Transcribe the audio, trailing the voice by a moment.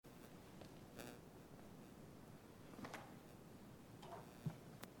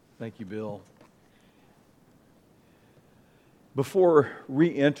Thank you, Bill. Before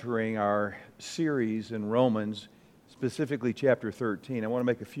re-entering our series in Romans, specifically chapter 13, I want to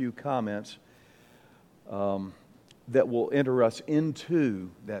make a few comments that will enter us into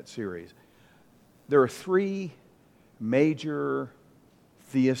that series. There are three major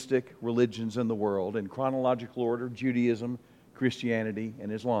theistic religions in the world, in chronological order: Judaism, Christianity,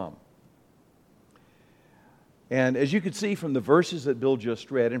 and Islam. And as you can see from the verses that Bill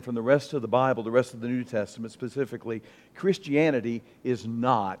just read and from the rest of the Bible, the rest of the New Testament specifically, Christianity is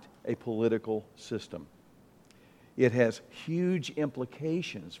not a political system. It has huge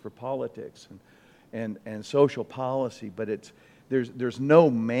implications for politics and social policy, but there's no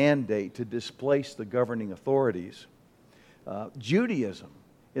mandate to displace the governing authorities. Judaism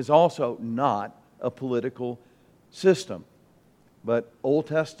is also not a political system, but Old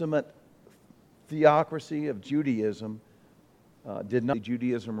Testament theocracy of Judaism did not.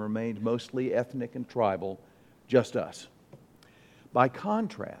 Judaism remained mostly ethnic and tribal, just us. By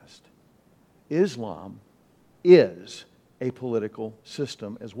contrast, Islam is a political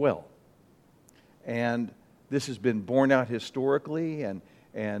system as well. And this has been borne out historically, and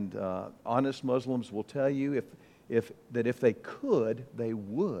honest Muslims will tell you that if they could, they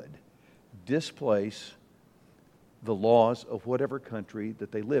would displace the laws of whatever country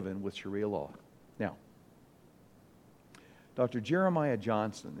that they live in with Sharia law. Now, Dr. Jeremiah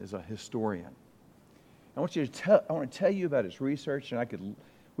Johnson is a historian. I want to tell you about his research, and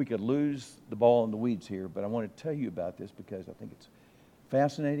we could lose the ball in the weeds here, but I want to tell you about this because I think it's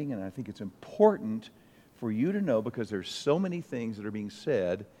fascinating and I think it's important for you to know, because there's so many things that are being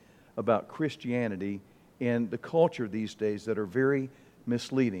said about Christianity in the culture these days that are very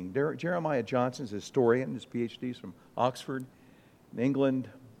misleading. Jeremiah Johnson is a historian. His PhD is from Oxford, England,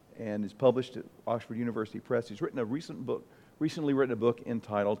 and is published at Oxford University Press. He's recently written a book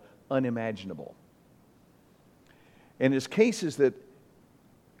entitled Unimaginable. And his case is that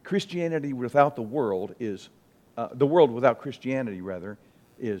Christianity without the world world without Christianity,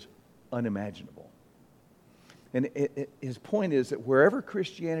 is unimaginable. And his point is that wherever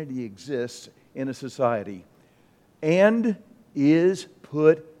Christianity exists in a society and is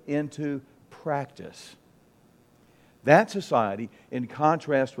put into practice, that society, in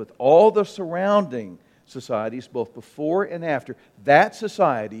contrast with all the surrounding societies, both before and after, that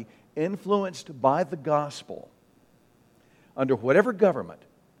society, influenced by the gospel, under whatever government,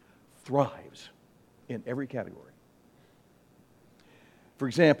 thrives in every category. For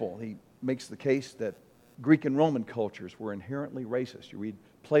example, he makes the case that Greek and Roman cultures were inherently racist. You read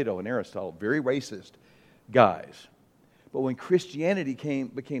Plato and Aristotle, very racist guys. But when Christianity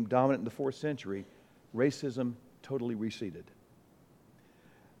became dominant in the 4th century, racism totally receded.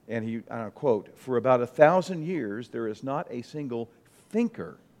 And he, I quote, "For about 1,000 years, there is not a single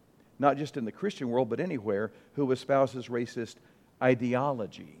thinker, not just in the Christian world, but anywhere, who espouses racist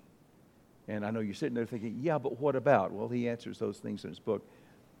ideology." And I know you're sitting there thinking, yeah, but what about? Well, he answers those things in his book.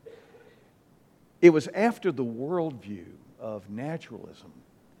 It was after the worldview of naturalism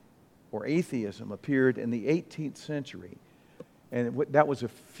or atheism appeared in the 18th century, and that was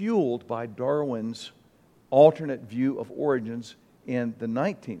fueled by Darwin's alternate view of origins in the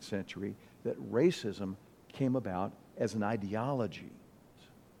 19th century, that racism came about as an ideology.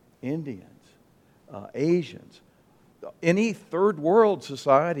 Indians, Asians, any third world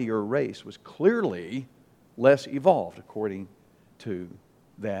society or race was clearly less evolved according to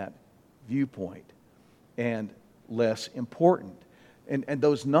that viewpoint, and less important. And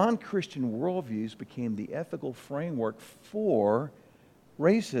those non-Christian worldviews became the ethical framework for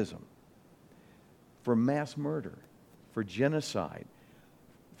racism, for mass murder, for genocide,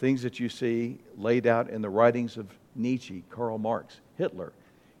 things that you see laid out in the writings of Nietzsche, Karl Marx, Hitler.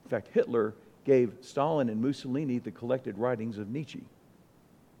 In fact, Hitler gave Stalin and Mussolini the collected writings of Nietzsche.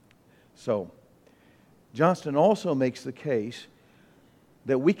 So, Johnston also makes the case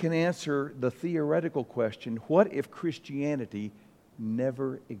that we can answer the theoretical question, what if Christianity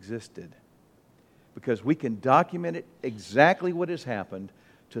never existed? Because we can document it exactly what has happened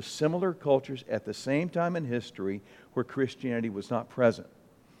to similar cultures at the same time in history where Christianity was not present.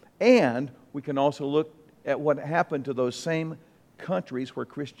 And we can also look at what happened to those same countries where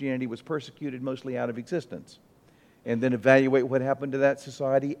Christianity was persecuted mostly out of existence, and then evaluate what happened to that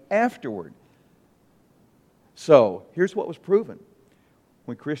society afterward. So, here's what was proven.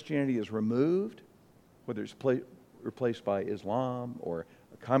 When Christianity is removed, whether it's replaced by Islam or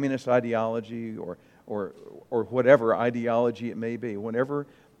a communist ideology or whatever ideology it may be, whenever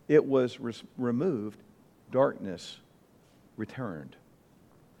it was removed, darkness returned.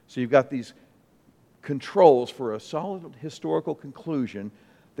 So you've got these controls for a solid historical conclusion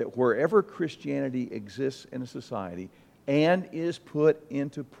that wherever Christianity exists in a society and is put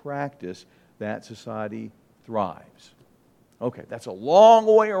into practice, that society thrives. Okay, that's a long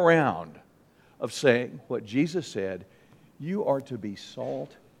way around of saying what Jesus said, you are to be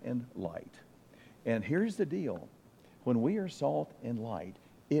salt and light. And here's the deal. When we are salt and light,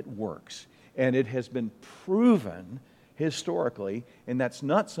 it works. And it has been proven historically, and that's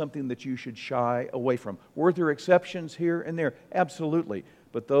not something that you should shy away from. Were there exceptions here and there? Absolutely.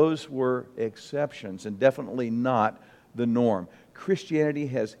 But those were exceptions and definitely not the norm. Christianity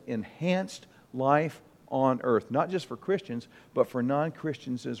has enhanced life on earth, not just for Christians, but for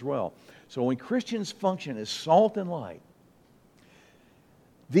non-Christians as well. So when Christians function as salt and light,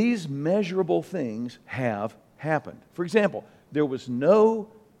 these measurable things have happened. For example, there was no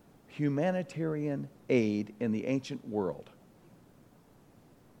humanitarian aid in the ancient world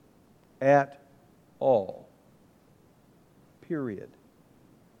at all. Period.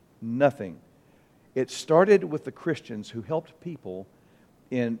 Nothing. It started with the Christians who helped people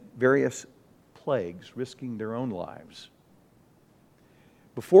in various plagues, risking their own lives.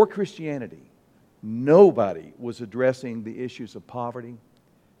 Before Christianity, nobody was addressing the issues of poverty,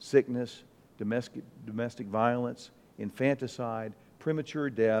 sickness, domestic violence, infanticide, premature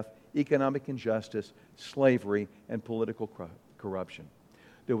death, economic injustice, slavery, and political corruption.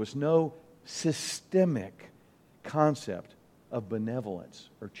 There was no systemic concept of benevolence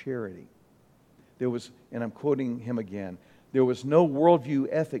or charity. There was, and I'm quoting him again, there was no worldview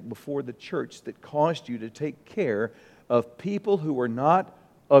ethic before the church that caused you to take care of people who were not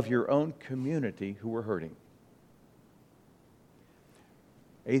of your own community who were hurting.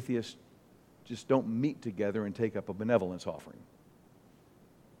 Atheists just don't meet together and take up a benevolence offering.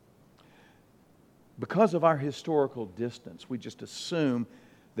 Because of our historical distance, we just assume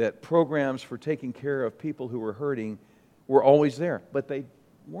that programs for taking care of people who were hurting were always there. But they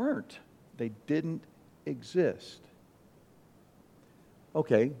weren't. They didn't exist.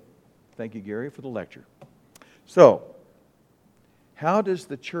 Okay, thank you, Gary, for the lecture. So, how does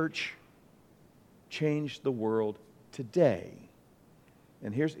the church change the world today?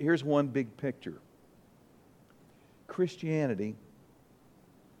 And here's one big picture. Christianity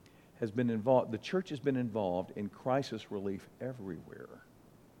has been involved, the church has been involved in crisis relief everywhere.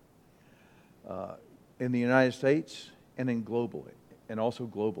 In the United States and globally, and also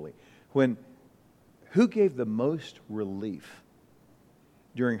globally. Who gave the most relief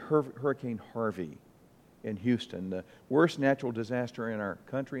during Hurricane Harvey in Houston, the worst natural disaster in our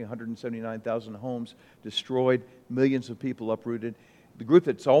country? 179,000 homes destroyed, millions of people uprooted. The group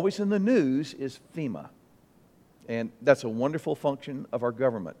that's always in the news is FEMA. And that's a wonderful function of our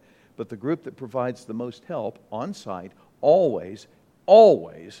government. But the group that provides the most help on site always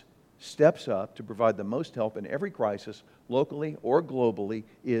steps up to provide the most help in every crisis, locally or globally,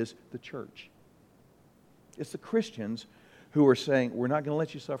 is the church. It's the Christians who are saying, we're not going to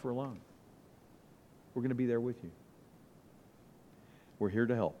let you suffer alone. We're going to be there with you. We're here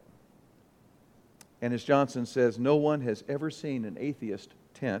to help. And as Johnson says, no one has ever seen an atheist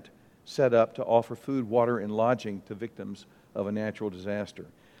tent set up to offer food, water, and lodging to victims of a natural disaster.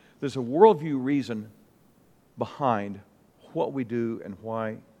 There's a worldview reason behind what we do and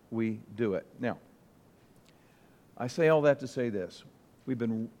why we do it. Now, I say all that to say this. We've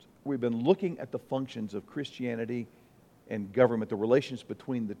been looking at the functions of Christianity and government, the relations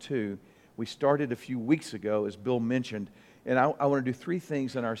between the two. We started a few weeks ago, as Bill mentioned, and I want to do three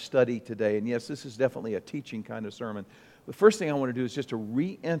things in our study today. And yes, this is definitely a teaching kind of sermon. The first thing I want to do is just to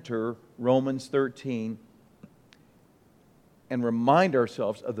re-enter Romans 13 and remind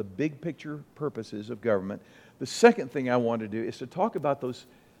ourselves of the big picture purposes of government. The second thing I want to do is to talk about those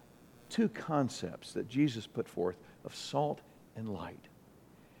two concepts that Jesus put forth of salt and light.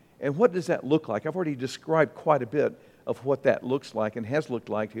 And what does that look like? I've already described quite a bit of what that looks like and has looked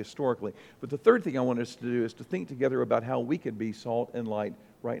like historically. But the third thing I want us to do is to think together about how we could be salt and light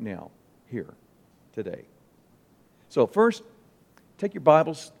right now, here, today. So first, take your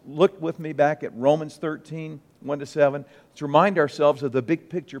Bibles, look with me back at Romans 13, 1-7. Let's remind ourselves of the big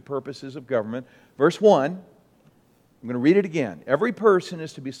picture purposes of government. Verse 1, I'm going to read it again. Every person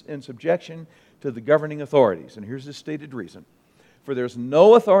is to be in subjection to the governing authorities. And here's the stated reason. For there's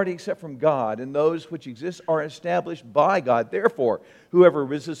no authority except from God, and those which exist are established by God. Therefore, whoever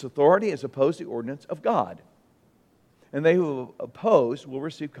resists authority is opposed to the ordinance of God. And they who oppose will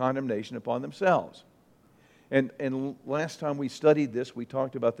receive condemnation upon themselves. And last time we studied this, we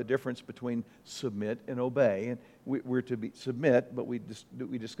talked about the difference between submit and obey. And we're to be submit, but we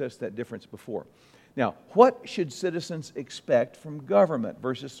discussed that difference before. Now, what should citizens expect from government?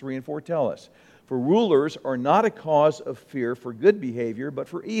 Verses 3 and 4 tell us. For rulers are not a cause of fear for good behavior, but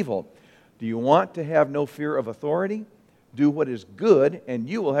for evil. Do you want to have no fear of authority? Do what is good, and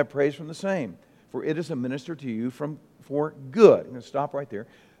you will have praise from the same. For it is a minister to you for good. I'm going to stop right there.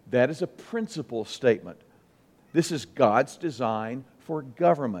 That is a principle statement. This is God's design for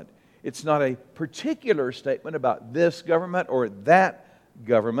government. It's not a particular statement about this government or that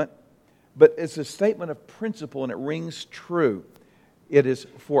government, but it's a statement of principle, and it rings true. It is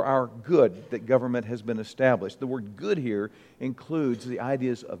for our good that government has been established. The word good here includes the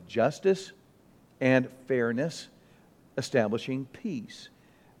ideas of justice and fairness, establishing peace.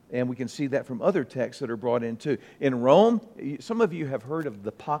 And we can see that from other texts that are brought in too. In Rome, some of you have heard of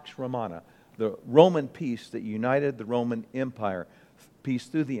the Pax Romana, the Roman peace that united the Roman Empire, peace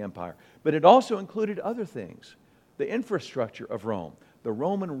through the empire. But it also included other things. The infrastructure of Rome. The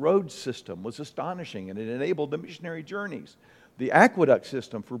Roman road system was astonishing, and it enabled the missionary journeys. The aqueduct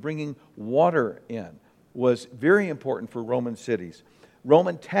system for bringing water in was very important for Roman cities.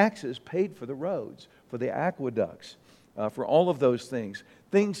 Roman taxes paid for the roads, for the aqueducts, for all of those things.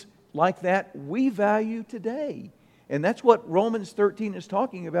 Things like that we value today. And that's what Romans 13 is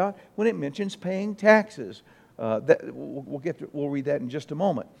talking about when it mentions paying taxes. We'll read that in just a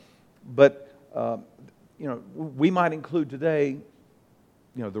moment. But we might include today,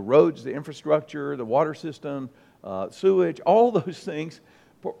 the roads, the infrastructure, the water system, sewage, all those things,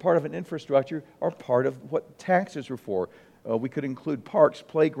 part of an infrastructure, are part of what taxes are for. We could include parks,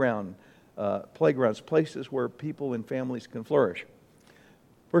 playgrounds, places where people and families can flourish.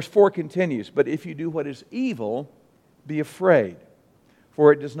 Verse 4 continues, "But if you do what is evil, be afraid,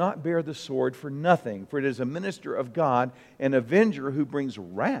 for it does not bear the sword for nothing, for it is a minister of God, an avenger who brings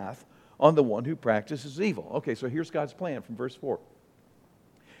wrath on the one who practices evil." Okay, so here's God's plan from verse 4.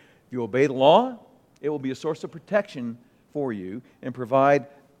 If you obey the law, it will be a source of protection for you and provide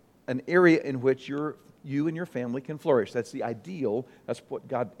an area in which you and your family can flourish. That's the ideal. That's what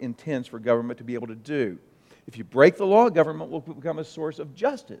God intends for government to be able to do. If you break the law, government will become a source of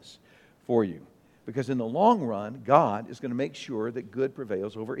justice for you. Because in the long run, God is going to make sure that good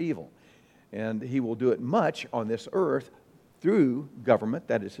prevails over evil. And He will do it much on this earth through government.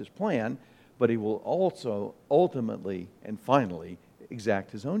 That is His plan. But He will also ultimately and finally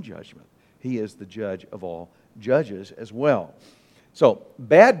exact His own judgment. He is the judge of all judges as well. So,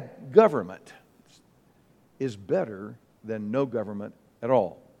 bad government is better than no government at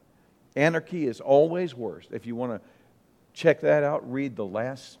all. Anarchy is always worse. If you want to check that out, read the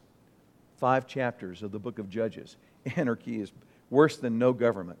last 5 chapters of the book of Judges. Anarchy is worse than no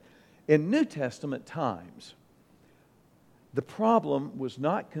government. In New Testament times, the problem was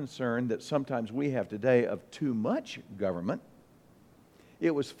not concerned that sometimes we have today of too much government.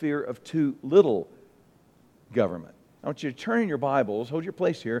 It was fear of too little government. I want you to turn in your Bibles, hold your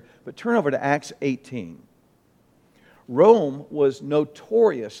place here, but turn over to Acts 18. Rome was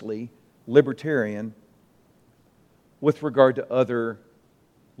notoriously libertarian with regard to other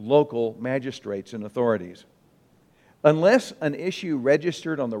local magistrates and authorities. Unless an issue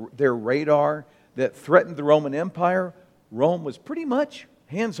registered on their radar that threatened the Roman Empire, Rome was pretty much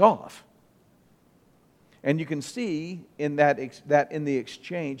hands off. And you can see in that in the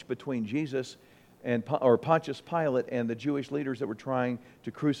exchange between Jesus or Pontius Pilate and the Jewish leaders that were trying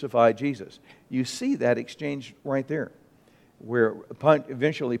to crucify Jesus. You see that exchange right there, where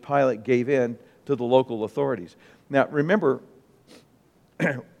eventually Pilate gave in to the local authorities. Now, remember,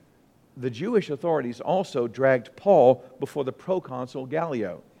 the Jewish authorities also dragged Paul before the proconsul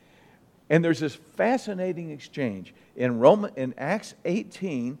Gallio. And there's this fascinating exchange. In Acts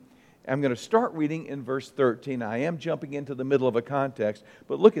 18, I'm going to start reading in verse 13. I am jumping into the middle of a context,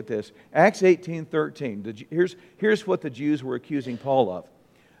 but look at this. Acts 18:13. Here's what the Jews were accusing Paul of.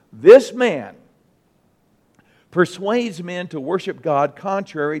 "This man persuades men to worship God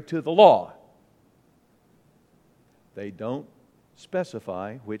contrary to the law." They don't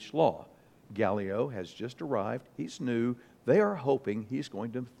specify which law. Gallio has just arrived. He's new. They are hoping he's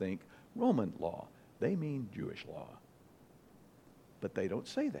going to think Roman law. They mean Jewish law. But they don't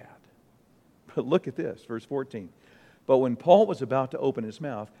say that. But look at this, verse 14. "But when Paul was about to open his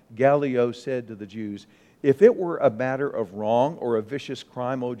mouth, Gallio said to the Jews, 'If it were a matter of wrong or a vicious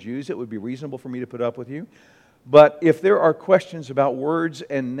crime, O Jews, it would be reasonable for me to put up with you. But if there are questions about words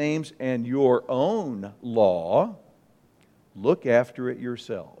and names and your own law, look after it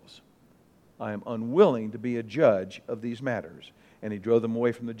yourselves. I am unwilling to be a judge of these matters.' And he drove them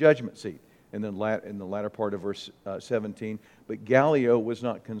away from the judgment seat." And then in the latter part of verse 17, "But Gallio was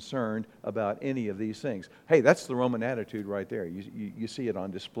not concerned about any of these things." Hey, that's the Roman attitude right there. You see it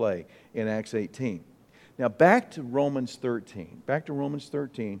on display in Acts 18. Now back to Romans 13. Back to Romans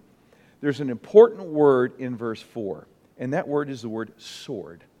 13. there's an important word in verse 4, and that word is the word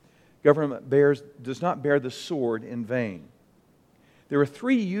sword. Government does not bear the sword in vain. There are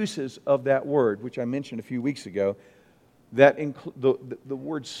three uses of that word, which I mentioned a few weeks ago, that the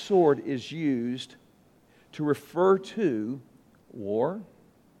word sword is used to refer to war,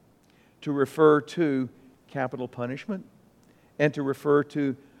 to refer to capital punishment, and to refer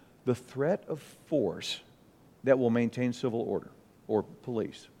to the threat of force that will maintain civil order or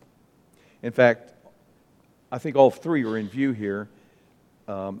police. In fact, I think all three are in view here.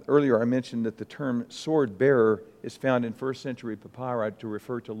 Earlier I mentioned that the term sword bearer is found in first century papyri to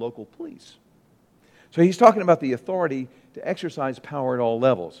refer to local police. So he's talking about the authority to exercise power at all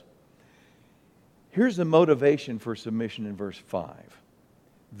levels. Here's the motivation for submission in verse 5.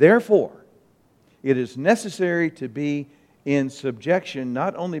 Therefore, it is necessary to be in subjection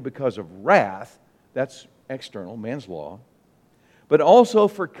not only because of wrath, that's external, man's law, but also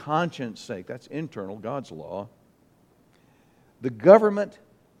for conscience sake, that's internal, God's law. The government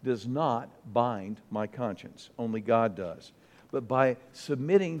does not bind my conscience, only God does. But by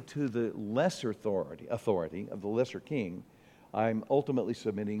submitting to the lesser authority of the lesser king, I'm ultimately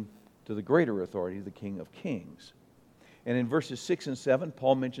submitting to the greater authority, the King of Kings. And in verses 6 and 7,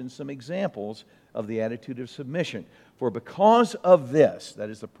 Paul mentions some examples of the attitude of submission. For because of this, that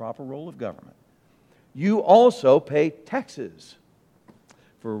is the proper role of government, you also pay taxes.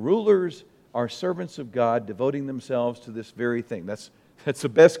 For rulers are servants of God, devoting themselves to this very thing. That's the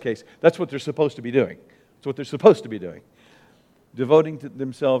best case. That's what they're supposed to be doing. That's what they're supposed to be doing. Devoting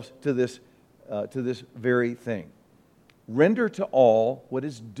themselves to this very thing. Render to all what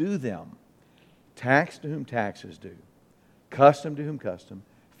is due them. Tax to whom tax is due. Custom to whom custom.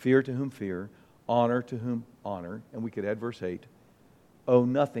 Fear to whom fear. Honor to whom honor. And we could add verse 8. Owe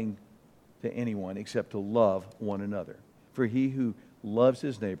nothing to anyone except to love one another. For he who loves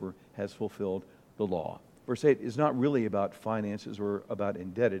his neighbor has fulfilled the law. Verse 8 is not really about finances or about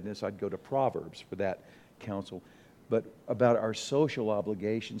indebtedness. I'd go to Proverbs for that counsel. But about our social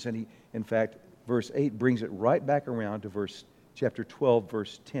obligations. And in fact, verse 8 brings it right back around to chapter 12,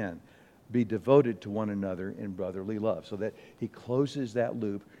 verse 10. Be devoted to one another in brotherly love. So that he closes that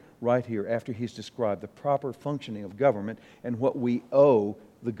loop right here after he's described the proper functioning of government and what we owe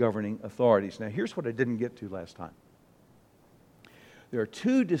the governing authorities. Now, here's what I didn't get to last time. There are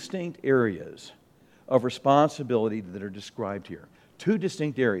two distinct areas of responsibility that are described here. Two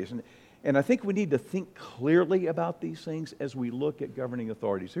distinct areas. And I think we need to think clearly about these things as we look at governing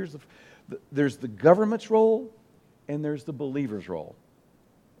authorities. There's the government's role and there's the believer's role.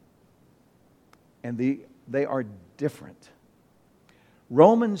 And they are different.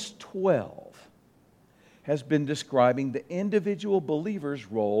 Romans 12 has been describing the individual believer's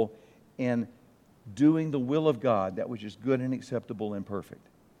role in doing the will of God, that which is good and acceptable and perfect.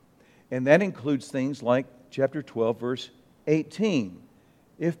 And that includes things like chapter 12, verse 18.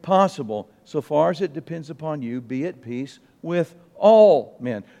 If possible, so far as it depends upon you, be at peace with all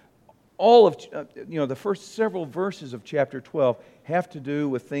men. All of, the first several verses of chapter 12 have to do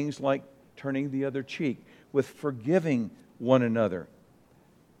with things like turning the other cheek, with forgiving one another.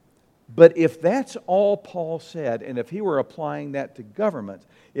 But if that's all Paul said, and if he were applying that to government,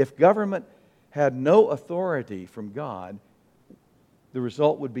 if government had no authority from God, the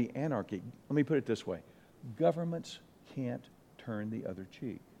result would be anarchy. Let me put it this way. Governments can't turn the other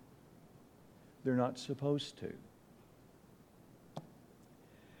cheek. They're not supposed to.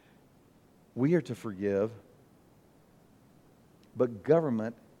 We are to forgive, but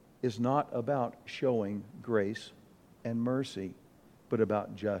government is not about showing grace and mercy, but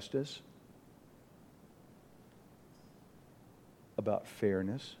about justice, about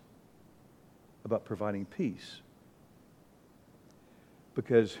fairness, about providing peace.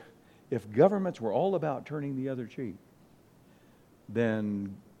 Because if governments were all about turning the other cheek,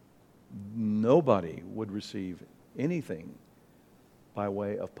 then nobody would receive anything by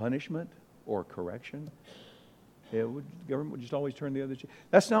way of punishment or correction. Government would just always turn the other cheek.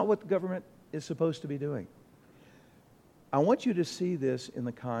 That's not what the government is supposed to be doing. I want you to see this in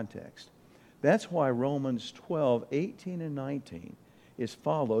the context. That's why Romans 12, 18, and 19 is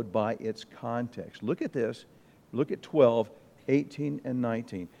followed by its context. Look at this. Look at 12, 18, and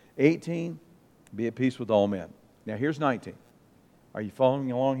 19. 18, be at peace with all men. Now here's 19. Are you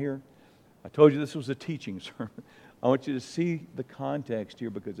following along here? I told you this was a teaching sermon. I want you to see the context here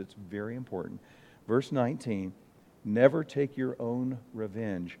because it's very important. Verse 19, never take your own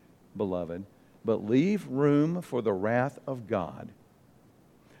revenge, beloved, but leave room for the wrath of God.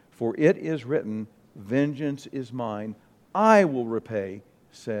 For it is written, vengeance is mine, I will repay,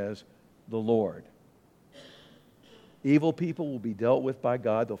 says the Lord. Evil people will be dealt with by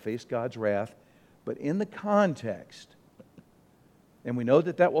God. They'll face God's wrath. But in the context, and we know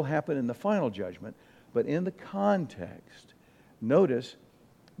that that will happen in the final judgment, but in the context, notice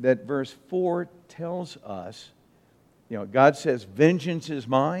that verse 4 tells us, God says, vengeance is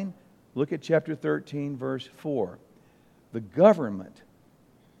mine. Look at chapter 13, verse 4. The government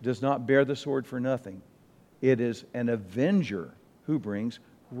does not bear the sword for nothing. It is an avenger who brings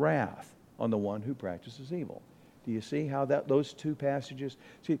wrath on the one who practices evil. Do you see how those two passages?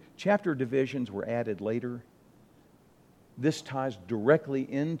 See, chapter divisions were added later. This ties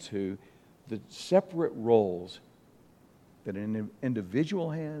directly into the separate roles that an individual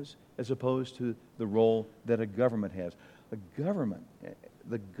has as opposed to the role that a government has.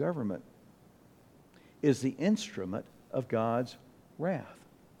 The government is the instrument of God's wrath.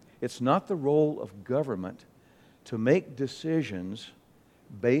 It's not the role of government to make decisions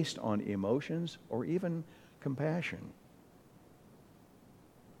based on emotions or even compassion.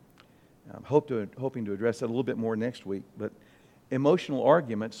 I'm hoping to address that a little bit more next week, but emotional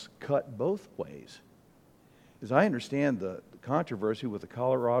arguments cut both ways. As I understand the controversy with the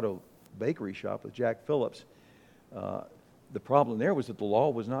Colorado bakery shop with Jack Phillips, the problem there was that the law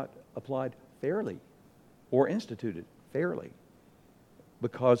was not applied fairly or instituted fairly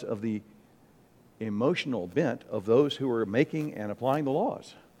because of the emotional bent of those who were making and applying the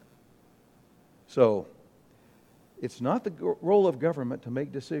laws. So, it's not the role of government to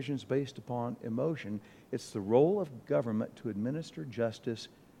make decisions based upon emotion. It's the role of government to administer justice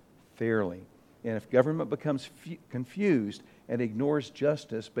fairly. And if government becomes confused and ignores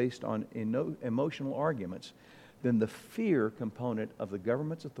justice based on emotional arguments, then the fear component of the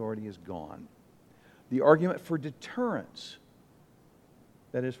government's authority is gone. The argument for deterrence,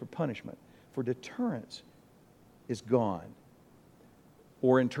 that is for punishment, for deterrence is gone.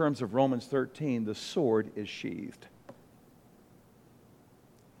 Or in terms of Romans 13, the sword is sheathed.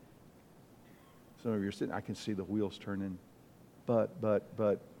 Some of you are sitting, I can see the wheels turning. But,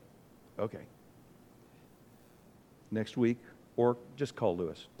 okay. Next week, or just call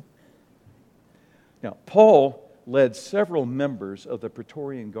Lewis. Now, Paul led several members of the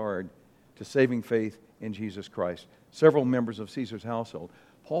Praetorian Guard to saving faith in Jesus Christ, several members of Caesar's household.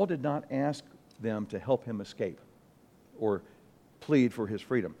 Paul did not ask them to help him escape or plead for his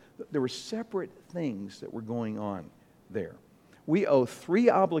freedom. There were separate things that were going on there. We owe 3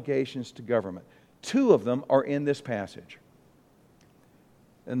 obligations to government. 2 of them are in this passage.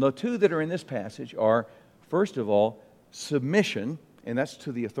 And the 2 that are in this passage are, first of all, submission, and that's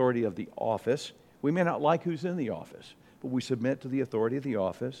to the authority of the office. We may not like who's in the office, but we submit to the authority of the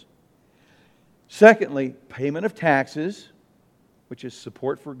office. Secondly, payment of taxes, which is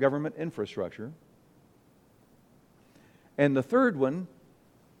support for government infrastructure. And the third one,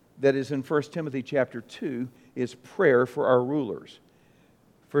 that is in 1 Timothy chapter 2, is prayer for our rulers.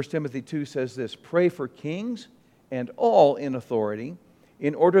 1 Timothy 2 says this, pray for kings and all in authority,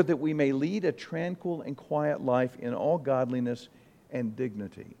 in order that we may lead a tranquil and quiet life in all godliness and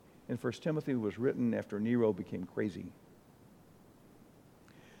dignity. And 1 Timothy was written after Nero became crazy.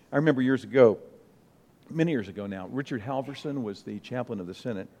 I remember years ago, many years ago now, Richard Halverson was the chaplain of the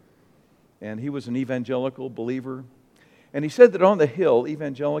Senate, and he was an evangelical believer. And he said that on the Hill,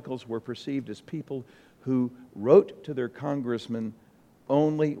 evangelicals were perceived as people who wrote to their congressmen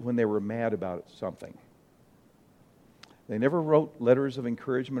only when they were mad about something. They never wrote letters of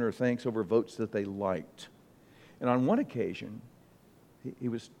encouragement or thanks over votes that they liked. And on one occasion,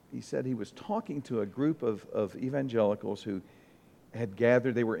 he said he was talking to a group of evangelicals who had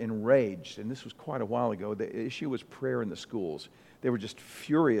gathered. They were enraged, and this was quite a while ago. The issue was prayer in the schools. They were just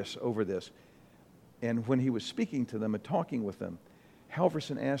furious over this. And when he was speaking to them and talking with them,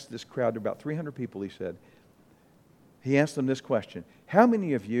 Halverson asked this crowd, about 300 people, he asked them this question: how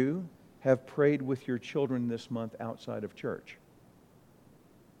many of you have prayed with your children this month outside of church?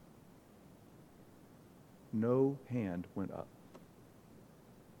 No hand went up.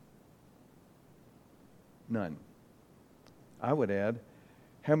 None. I would add,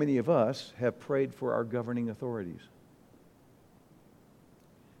 how many of us have prayed for our governing authorities?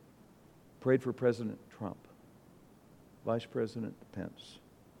 Prayed for President Trump, Vice President Pence,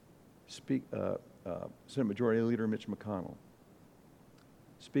 Senate Majority Leader Mitch McConnell,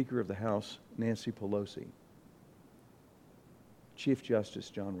 Speaker of the House Nancy Pelosi, Chief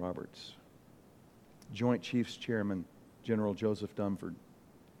Justice John Roberts, Joint Chiefs Chairman General Joseph Dunford.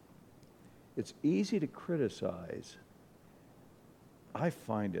 It's easy to criticize. I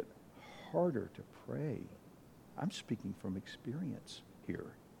find it harder to pray. I'm speaking from experience here.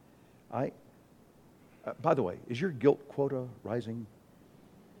 By the way, is your guilt quota rising?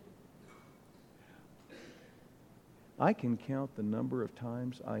 I can count the number of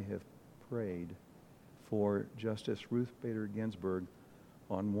times I have prayed for Justice Ruth Bader Ginsburg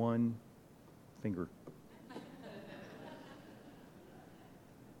on one finger.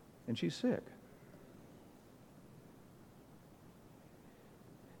 And she's sick.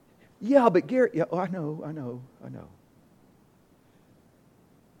 Yeah, but Gary, yeah, I know.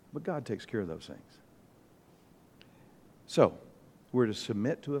 But God takes care of those things. So, we're to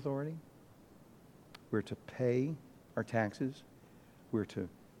submit to authority. We're to pay our taxes. We're to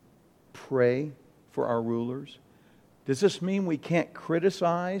pray for our rulers. Does this mean we can't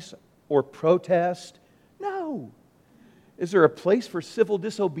criticize or protest? No. Is there a place for civil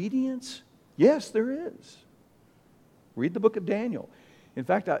disobedience? Yes, there is. Read the book of Daniel. In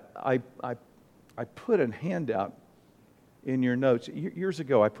fact, I put a handout in your notes. Years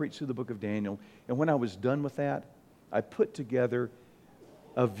ago, I preached through the book of Daniel, and when I was done with that, I put together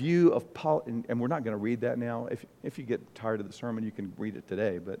a view of, and we're not going to read that now. If you get tired of the sermon, you can read it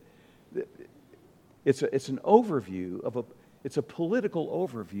today. But it's an overview it's a political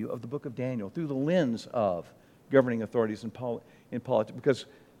overview of the book of Daniel through the lens of governing authorities in politics, because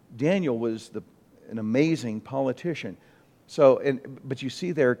Daniel was an amazing politician. So, but you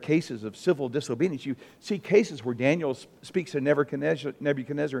see there cases of civil disobedience. You see cases where Daniel speaks to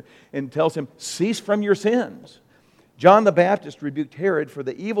Nebuchadnezzar and tells him, cease from your sins. John the Baptist rebuked Herod for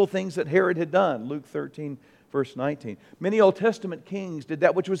the evil things that Herod had done. Luke 13, verse 19. Many Old Testament kings did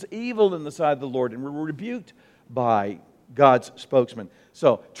that which was evil in the sight of the Lord and were rebuked by God's spokesman.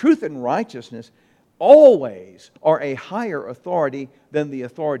 So, truth and righteousness always are a higher authority than the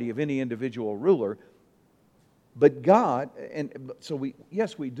authority of any individual ruler. But God, and so we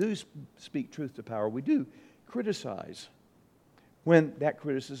do speak truth to power. We do criticize when that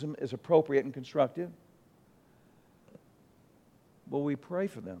criticism is appropriate and constructive. Well, we pray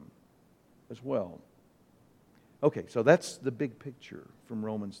for them as well. Okay, so that's the big picture from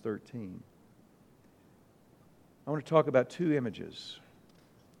Romans 13. I want to talk about two images.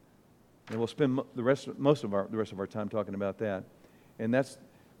 And we'll spend the rest of our time talking about that. And that's,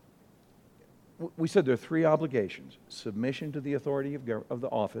 we said there are three obligations: submission to the authority of the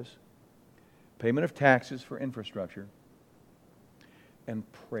office, payment of taxes for infrastructure, and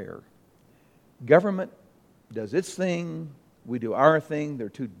prayer. Government does its thing, we do our thing. They're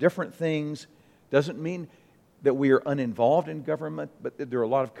two different things. Doesn't mean that we are uninvolved in government, but there are a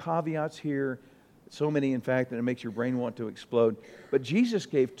lot of caveats here. So many, in fact, that it makes your brain want to explode. But Jesus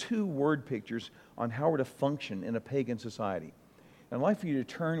gave two word pictures on how we're to function in a pagan society. And I'd like for you to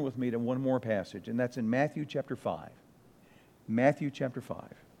turn with me to one more passage, and that's in Matthew chapter 5. Matthew chapter 5.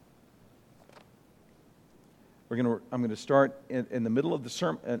 I'm going to start in the middle of the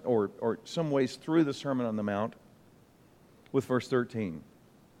sermon, or some ways through the Sermon on the Mount, with verse 13.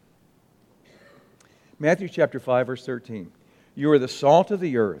 Matthew chapter 5, verse 13. You are the salt of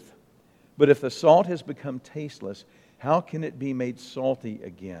the earth, but if the salt has become tasteless, how can it be made salty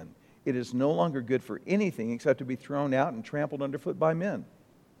again? It is no longer good for anything except to be thrown out and trampled underfoot by men.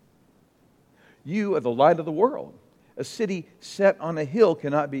 You are the light of the world. A city set on a hill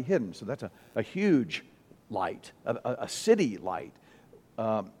cannot be hidden. So that's a huge light, a city light.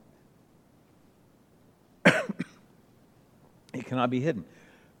 It cannot be hidden.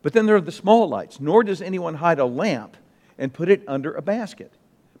 But then there are the small lights. Nor does anyone hide a lamp and put it under a basket,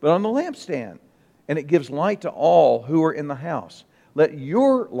 but on the lampstand, and it gives light to all who are in the house. Let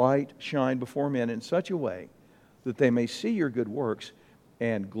your light shine before men in such a way that they may see your good works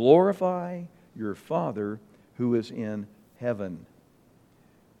and glorify your Father who is in heaven.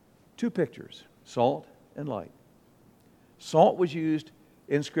 Two pictures, salt and light. Salt was used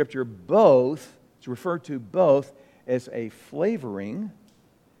in Scripture both, it's referred to both as a flavoring,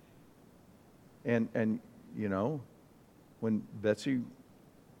 and you know, when Betsy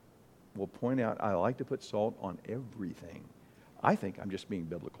will point out, I like to put salt on everything. I think I'm just being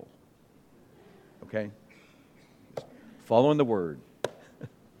biblical. Okay? Just following the Word.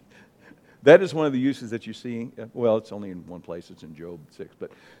 That is one of the uses that you see. Well, it's only in one place. It's in Job 6.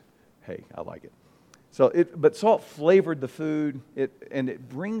 But hey, I like it. But salt flavored the food.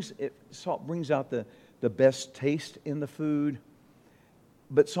 Salt brings out the best taste in the food.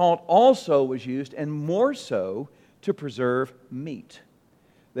 But salt also was used, and more so, to preserve meat.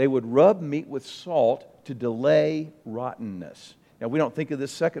 They would rub meat with salt to delay rottenness. Now, we don't think of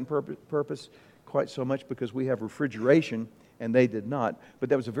this second purpose quite so much because we have refrigeration, and they did not. But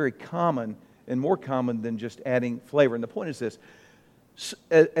that was a very common, and more common than just adding flavor. And the point is this: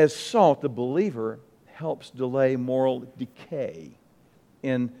 as salt, the believer helps delay moral decay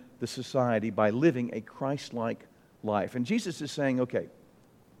in the society by living a Christ-like life. And Jesus is saying, okay,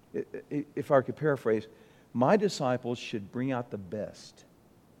 if I could paraphrase, My disciples should bring out the best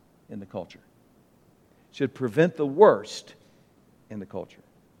in the culture, should prevent the worst in the culture.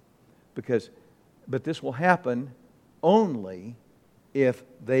 But this will happen only if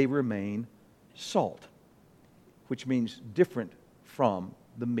they remain salt, which means different from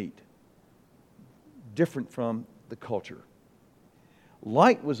the meat, different from the culture.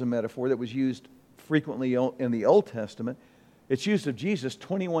 Light was a metaphor that was used frequently in the Old Testament. It's used of Jesus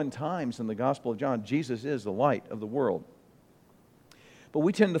 21 times in the Gospel of John. Jesus is the light of the world. But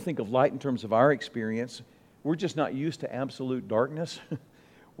we tend to think of light in terms of our experience. We're just not used to absolute darkness.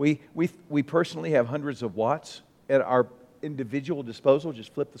 We personally have hundreds of watts at our individual disposal.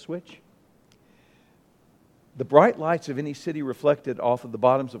 Just flip the switch. The bright lights of any city reflected off of the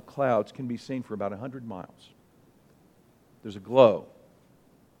bottoms of clouds can be seen for about 100 miles. There's a glow.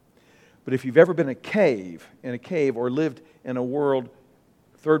 But if you've ever been in a cave or lived in a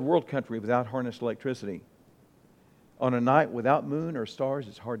third world country without harnessed electricity, on a night without moon or stars,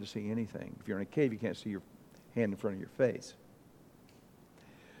 it's hard to see anything. If you're in a cave, you can't see your hand in front of your face.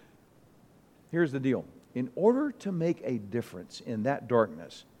 Here's the deal. In order to make a difference in that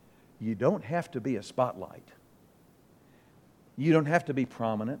darkness, you don't have to be a spotlight. You don't have to be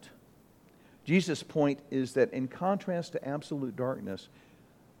prominent. Jesus' point is that in contrast to absolute darkness,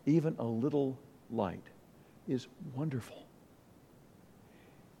 even a little light is wonderful.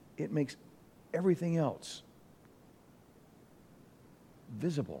 It makes everything else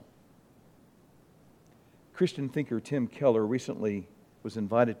visible. Christian thinker Tim Keller recently was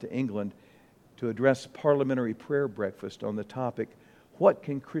invited to England to address parliamentary prayer breakfast on the topic, "What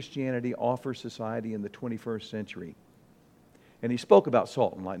can Christianity offer society in the 21st century?" And he spoke about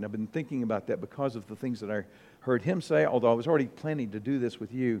salt and light. And I've been thinking about that because of the things that I heard him say, although I was already planning to do this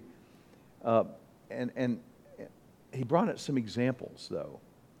with you. And he brought up some examples, though.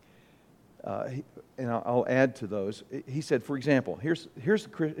 And I'll add to those. He said, for example, here's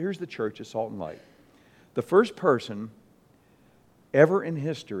the church of Salt and Light. The first person ever in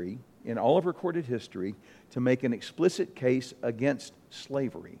history, in all of recorded history, to make an explicit case against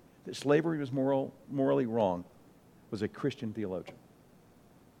slavery, that slavery was morally wrong, was a Christian theologian.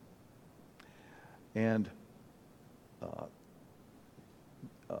 And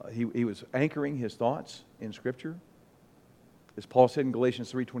he was anchoring his thoughts in Scripture. As Paul said in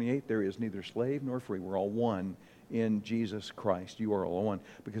Galatians 3:28, there is neither slave nor free. We're all one in Jesus Christ. You are all one,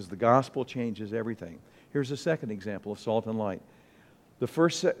 because the gospel changes everything. Here's a second example of salt and light.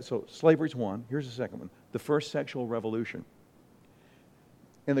 So slavery's one. Here's the second one. The first sexual revolution.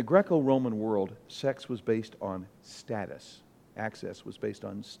 In the Greco-Roman world, sex was based on status. Access was based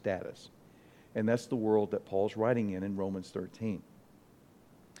on status. And that's the world that Paul's writing in Romans 13.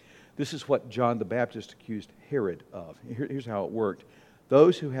 This is what John the Baptist accused Herod of. Here's how it worked.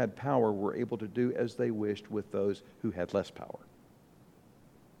 Those who had power were able to do as they wished with those who had less power.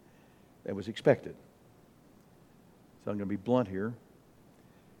 That was expected. So I'm going to be blunt here.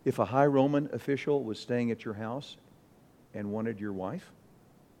 If a high Roman official was staying at your house and wanted your wife,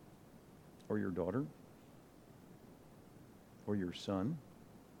 or your daughter, or your son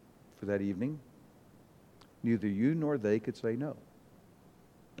for that evening, neither you nor they could say no.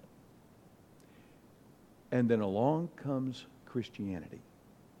 And then along comes Christianity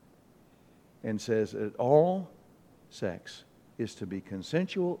and says that all sex is to be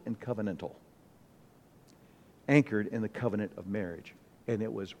consensual and covenantal, anchored in the covenant of marriage. And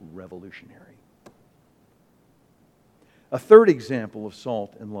it was revolutionary. A third example of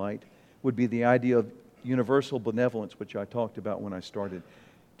salt and light would be the idea of universal benevolence, which I talked about when I started,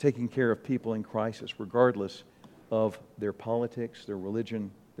 taking care of people in crisis, regardless of their politics, their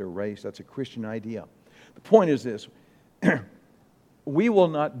religion, their race. That's a Christian idea. The point is this. We will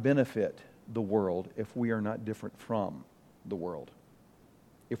not benefit the world if we are not different from the world.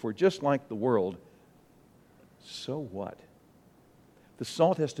 If we're just like the world, so what? The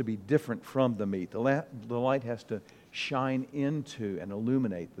salt has to be different from the meat. The light has to shine into and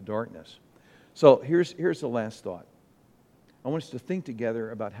illuminate the darkness. So here's the last thought. I want us to think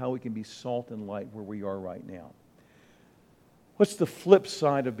together about how we can be salt and light where we are right now. What's the flip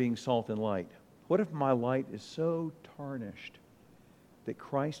side of being salt and light? What if my light is so tarnished that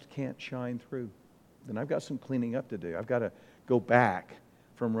Christ can't shine through? Then I've got some cleaning up to do. I've got to go back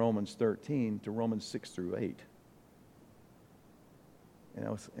from Romans 13 to Romans 6 through 8.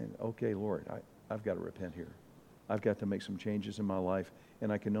 And okay, Lord, I've got to repent here. I've got to make some changes in my life,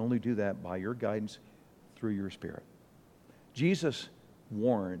 and I can only do that by your guidance through your Spirit. Jesus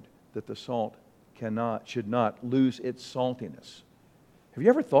warned that the salt should not lose its saltiness. Have you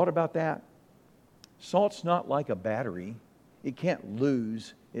ever thought about that? Salt's not like a battery. It can't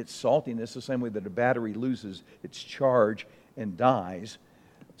lose its saltiness the same way that a battery loses its charge and dies.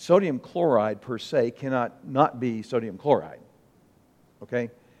 Sodium chloride per se cannot not be sodium chloride. Okay?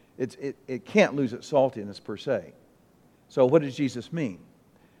 It can't lose its saltiness per se. So what does Jesus mean?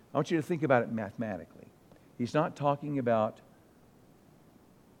 I want you to think about it mathematically. He's not talking about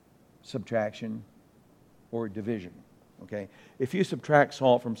subtraction or division. Okay? If you subtract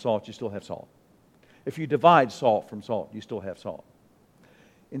salt from salt, you still have salt. If you divide salt from salt, you still have salt.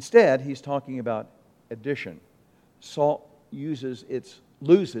 Instead, he's talking about addition. Salt loses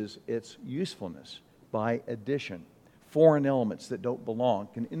its usefulness by addition. Foreign elements that don't belong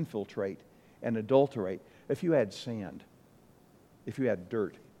can infiltrate and adulterate. If you add sand, if you add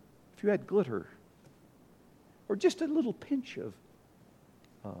dirt, if you add glitter, or just a little pinch of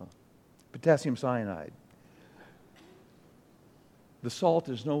potassium cyanide, the salt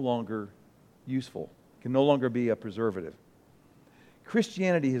is no longer useful, can no longer be a preservative.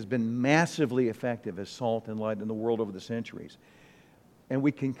 Christianity has been massively effective as salt and light in the world over the centuries. And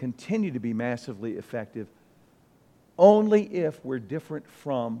we can continue to be massively effective only if we're different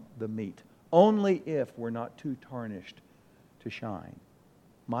from the meat. Only if we're not too tarnished to shine.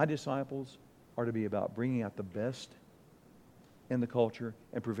 My disciples are to be about bringing out the best in the culture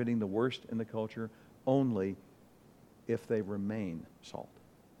and preventing the worst in the culture only if they remain salt.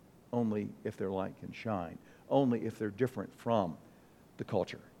 Only if their light can shine. Only if they're different from the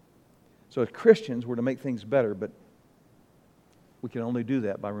culture. So as Christians, we're to make things better, but we can only do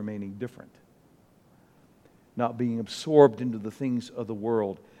that by remaining different. Not being absorbed into the things of the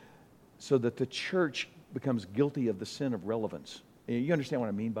world so that the church becomes guilty of the sin of relevance. You understand what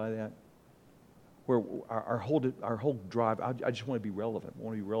I mean by that? Where our whole drive, I just want to be relevant. I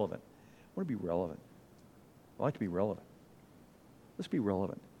want to be relevant. I want to be relevant. I like to be relevant. Let's be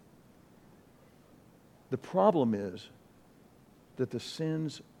relevant. The problem is that the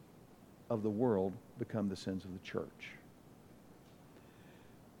sins of the world become the sins of the church.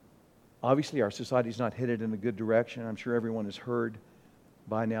 Obviously, our society is not headed in a good direction. I'm sure everyone has heard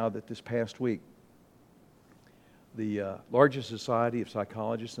by now that this past week, the largest society of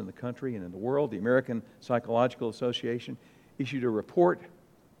psychologists in the country and in the world, the American Psychological Association, issued a report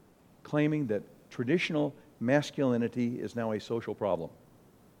claiming that traditional masculinity is now a social problem.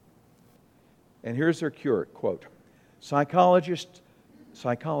 And here's their cure, quote, Psychologists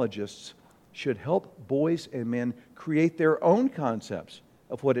should help boys and men create their own concepts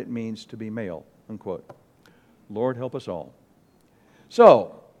of what it means to be male, unquote. Lord, help us all.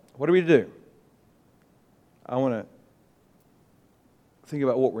 So, what are we to do? I want to think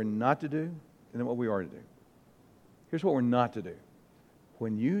about what we're not to do and then what we are to do. Here's what we're not to do.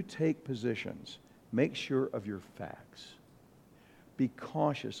 When you take positions, make sure of your facts. Be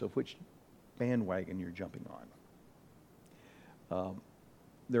cautious of which bandwagon you're jumping on.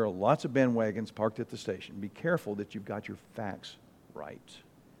 There are lots of bandwagons parked at the station. Be careful that you've got your facts right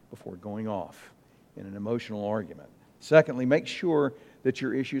before going off in an emotional argument. Secondly, make sure that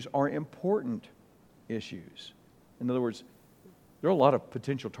your issues are important issues. In other words, there are a lot of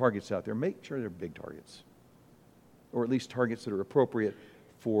potential targets out there. Make sure they're big targets, or at least targets that are appropriate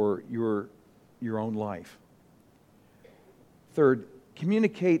for your own life. Third,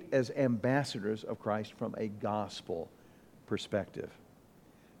 communicate as ambassadors of Christ from a gospel perspective.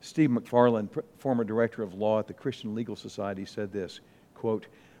 Steve McFarland, former director of law at the Christian Legal Society, said this, quote,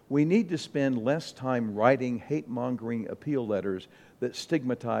 we need to spend less time writing hate-mongering appeal letters that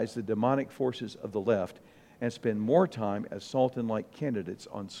stigmatize the demonic forces of the left and spend more time as salt and light candidates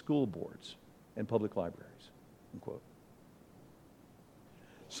on school boards and public libraries, unquote.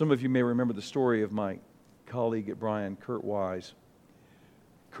 Some of you may remember the story of my colleague at Bryan, Kurt Wise.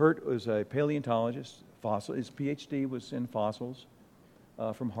 Kurt was a paleontologist, his PhD was in fossils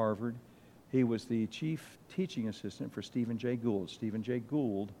from Harvard. He was the chief teaching assistant for Stephen Jay Gould. Stephen Jay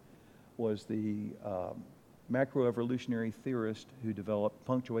Gould was the macroevolutionary theorist who developed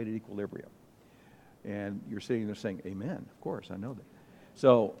punctuated equilibrium. And you're sitting there saying, amen, of course, I know that.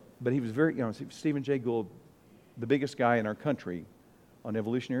 So, but he was very, Stephen Jay Gould, the biggest guy in our country on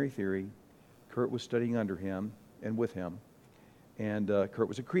evolutionary theory. Kurt was studying under him and with him. And Kurt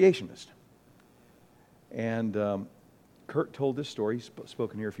was a creationist. And Kurt told this story, he's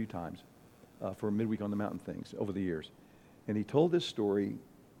spoken here a few times, for Midweek on the Mountain things over the years. And he told this story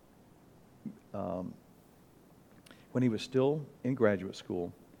when he was still in graduate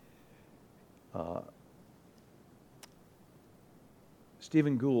school.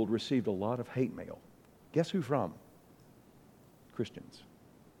 Stephen Gould received a lot of hate mail. Guess who from? Christians,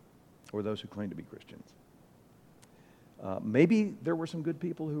 or those who claim to be Christians. Maybe there were some good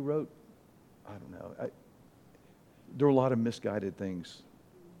people who wrote, I don't know. There were a lot of misguided things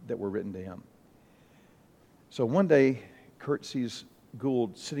that were written to him. So one day, Kurt sees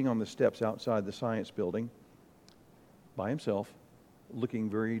Gould sitting on the steps outside the science building by himself, looking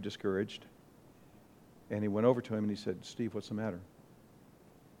very discouraged. And he went over to him and he said, "Steve, what's the matter?"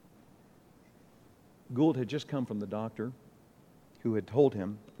 Gould had just come from the doctor who had told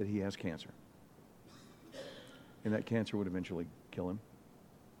him that he has cancer. And that cancer would eventually kill him.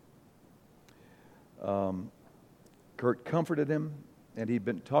 Kurt comforted him, and he'd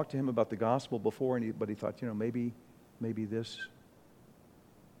been talked to him about the gospel before, but he thought, maybe this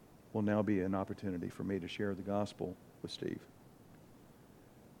will now be an opportunity for me to share the gospel with Steve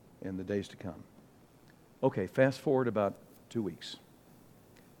in the days to come. Okay, fast forward about 2 weeks.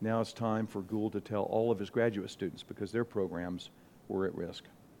 Now it's time for Gould to tell all of his graduate students, because their programs were at risk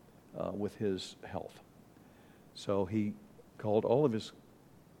with his health. So he called all of his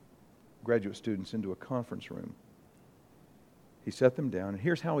graduate students into a conference room. He set them down, and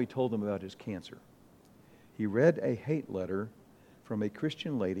here's how he told them about his cancer. He read a hate letter from a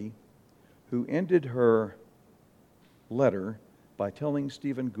Christian lady who ended her letter by telling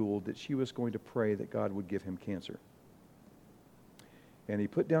Stephen Gould that she was going to pray that God would give him cancer. And he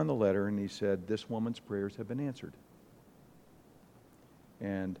put down the letter and he said, "This woman's prayers have been answered."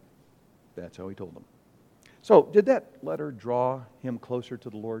 And that's how he told them. So, did that letter draw him closer to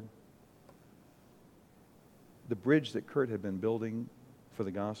the Lord? The bridge that Kurt had been building for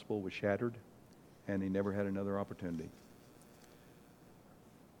the gospel was shattered, and he never had another opportunity.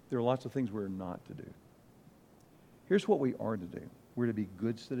 There are lots of things we're not to do. Here's what we are to do. We're to be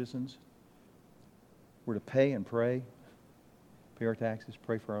good citizens. We're to pay and pray. Pay our taxes,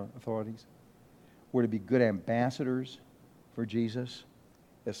 pray for our authorities. We're to be good ambassadors for Jesus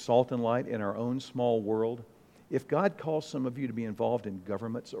as salt and light in our own small world. If God calls some of you to be involved in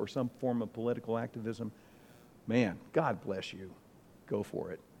governments or some form of political activism, man, God bless you. Go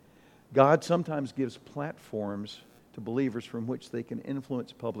for it. God sometimes gives platforms to believers from which they can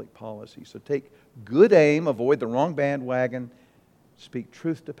influence public policy. So take good aim, avoid the wrong bandwagon, speak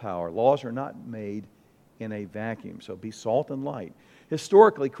truth to power. Laws are not made in a vacuum, so be salt and light.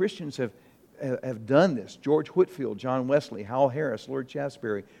 Historically, Christians have done this. George Whitefield, John Wesley, Hal Harris, Lord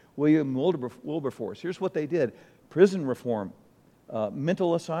Shaftesbury, William Wilberforce. Here's what they did. Prison reform,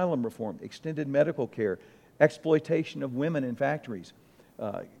 mental asylum reform, extended medical care, exploitation of women in factories.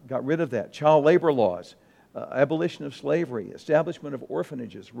 Got rid of that. Child labor laws, abolition of slavery, establishment of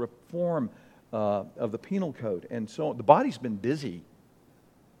orphanages, reform of the penal code, and so on. The body's been busy.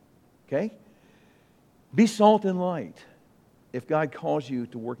 Okay? Be salt and light if God calls you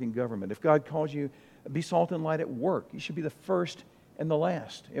to work in government. If God calls you, be salt and light at work. You should be the first and the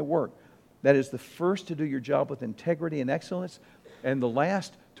last at work. That is, the first to do your job with integrity and excellence, and the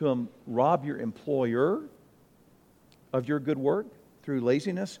last to rob your employer of your good work through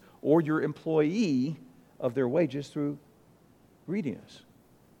laziness, or your employee of their wages through greediness.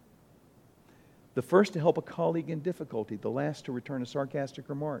 The first to help a colleague in difficulty, the last to return a sarcastic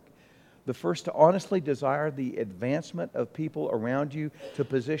remark. The first to honestly desire the advancement of people around you to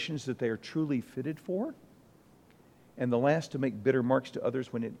positions that they are truly fitted for. And the last to make bitter marks to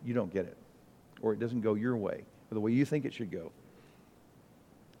others when you don't get it, or it doesn't go your way, or the way you think it should go.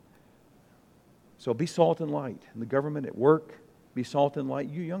 So be salt and light in the government, at work. Be salt and light,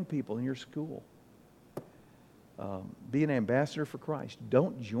 you young people in your school. Be an ambassador for Christ.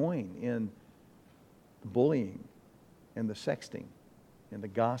 Don't join in the bullying and the sexting and the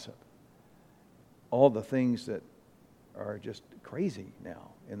gossip. All the things that are just crazy now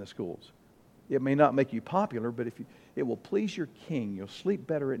in the schools. It may not make you popular, but it will please your king. You'll sleep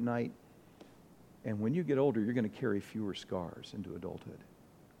better at night. And when you get older, you're going to carry fewer scars into adulthood.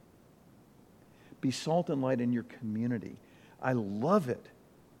 Be salt and light in your community. I love it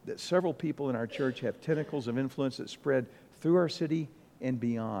that several people in our church have tentacles of influence that spread through our city and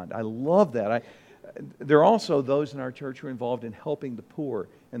beyond. I love that. There are also those in our church who are involved in helping the poor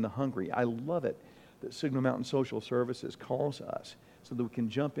and the hungry. I love it that Signal Mountain Social Services calls us so that we can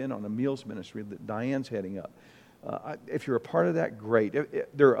jump in on a meals ministry that Diane's heading up. If you're a part of that, great.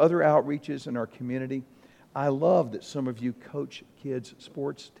 There are other outreaches in our community. I love that some of you coach kids'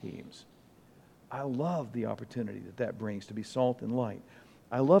 sports teams. I love the opportunity that brings to be salt and light.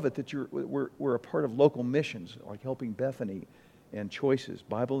 I love it that we're a part of local missions, like helping Bethany and Choices,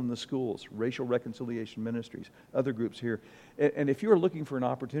 Bible in the Schools, Racial Reconciliation Ministries, other groups here. And if you're looking for an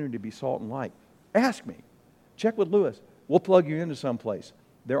opportunity to be salt and light, ask me. Check with Lewis. We'll plug you into some place.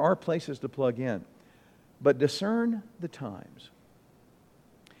 There are places to plug in. But discern the times.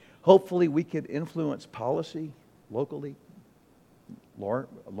 Hopefully we could influence policy locally,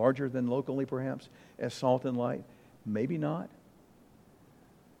 larger than locally perhaps, as salt and light. Maybe not.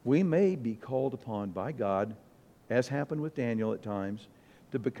 We may be called upon by God, as happened with Daniel at times,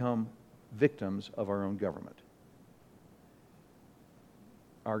 to become victims of our own government.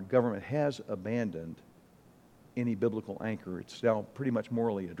 Our government has abandoned any biblical anchor. It's now pretty much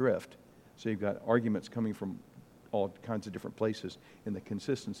morally adrift. So you've got arguments coming from all kinds of different places, and the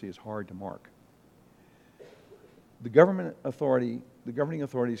consistency is hard to mark. The governing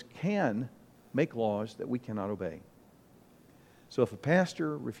authorities can make laws that we cannot obey. So if a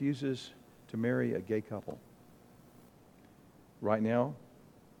pastor refuses to marry a gay couple, right now,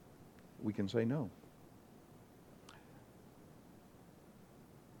 we can say no.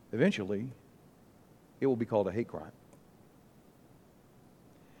 Eventually, it will be called a hate crime.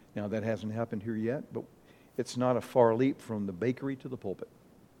 Now, that hasn't happened here yet, but it's not a far leap from the bakery to the pulpit.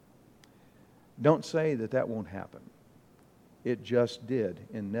 Don't say that that won't happen. It just did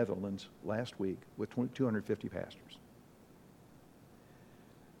in Netherlands last week with 250 pastors.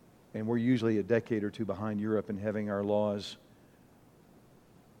 And we're usually a decade or two behind Europe in having our laws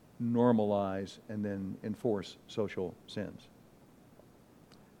normalize and then enforce social sins.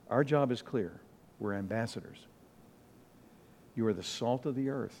 Our job is clear. We're ambassadors. You are the salt of the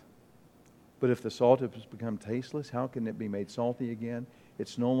earth. But if the salt has become tasteless, how can it be made salty again?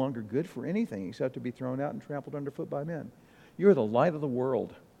 It's no longer good for anything except to be thrown out and trampled underfoot by men. You are the light of the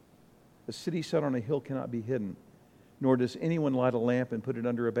world. A city set on a hill cannot be hidden, nor does anyone light a lamp and put it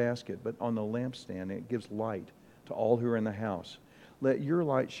under a basket, but on the lampstand it gives light to all who are in the house. Let your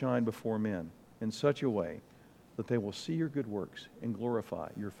light shine before men in such a way that they will see your good works and glorify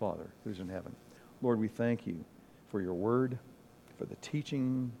your Father who's in heaven. Lord, we thank you for your word, for the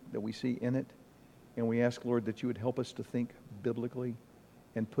teaching that we see in it, and we ask, Lord, that you would help us to think biblically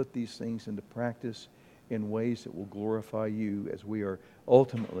and put these things into practice in ways that will glorify you as we are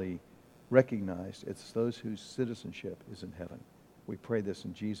ultimately recognized as those whose citizenship is in heaven. We pray this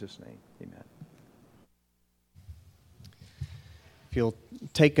in Jesus' name. Amen. If you'll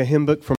take a hymn book from